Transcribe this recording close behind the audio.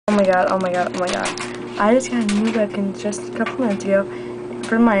Oh my god, oh my god, oh my god. I just got a new webcam just a couple minutes ago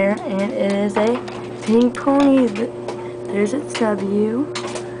from Meyer, and it is a pink pony. There's its W.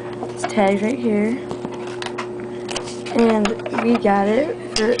 It's tagged right here. And we got it,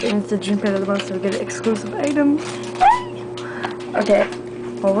 and it's the June pet of the month, so we get an exclusive item. Yay! Okay,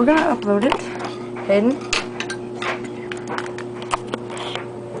 well, we're gonna upload it. Hayden.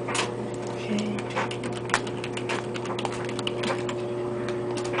 Okay.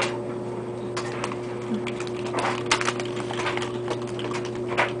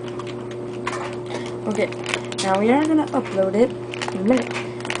 Okay, now we are gonna upload it in a minute.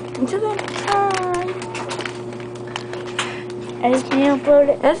 Until then, time. As you upload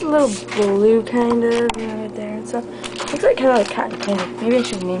it, That's a little blue kind of, you know, right there and stuff. Looks like kind of like cotton candy. Maybe I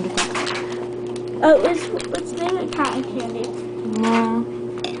should have named it that. oh, let's name it cotton candy. No.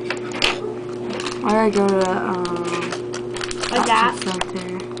 I gotta go to the Adopt.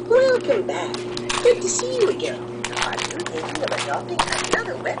 center. Welcome back. Good to see you again. Are you thinking of adopting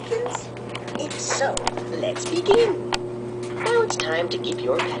another Webkins? If so, let's begin. Now it's time to give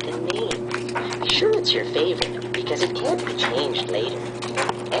your pet a name. Be sure it's your favorite, because it can't be changed later.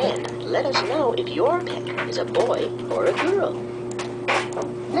 And let us know if your pet is a boy or a girl.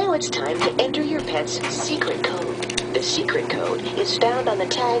 Now it's time to enter your pet's secret code. The secret code is found on the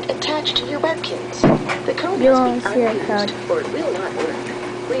tag attached to your Webkins. The code You must won't be see a unused, code. or it will not work.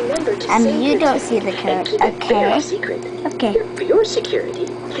 Remember to And save you your don't tag see the and code, keep it okay? very secret. Okay. For your security,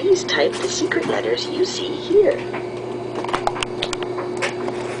 please type the secret letters you see here.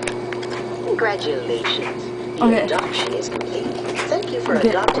 Congratulations. The Okay. adoption is complete. Thank you for Okay.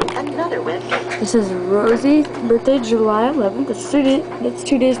 adopting another Webkin. This is Rosie's birthday, July 11th. That's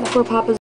 2 days before Papa's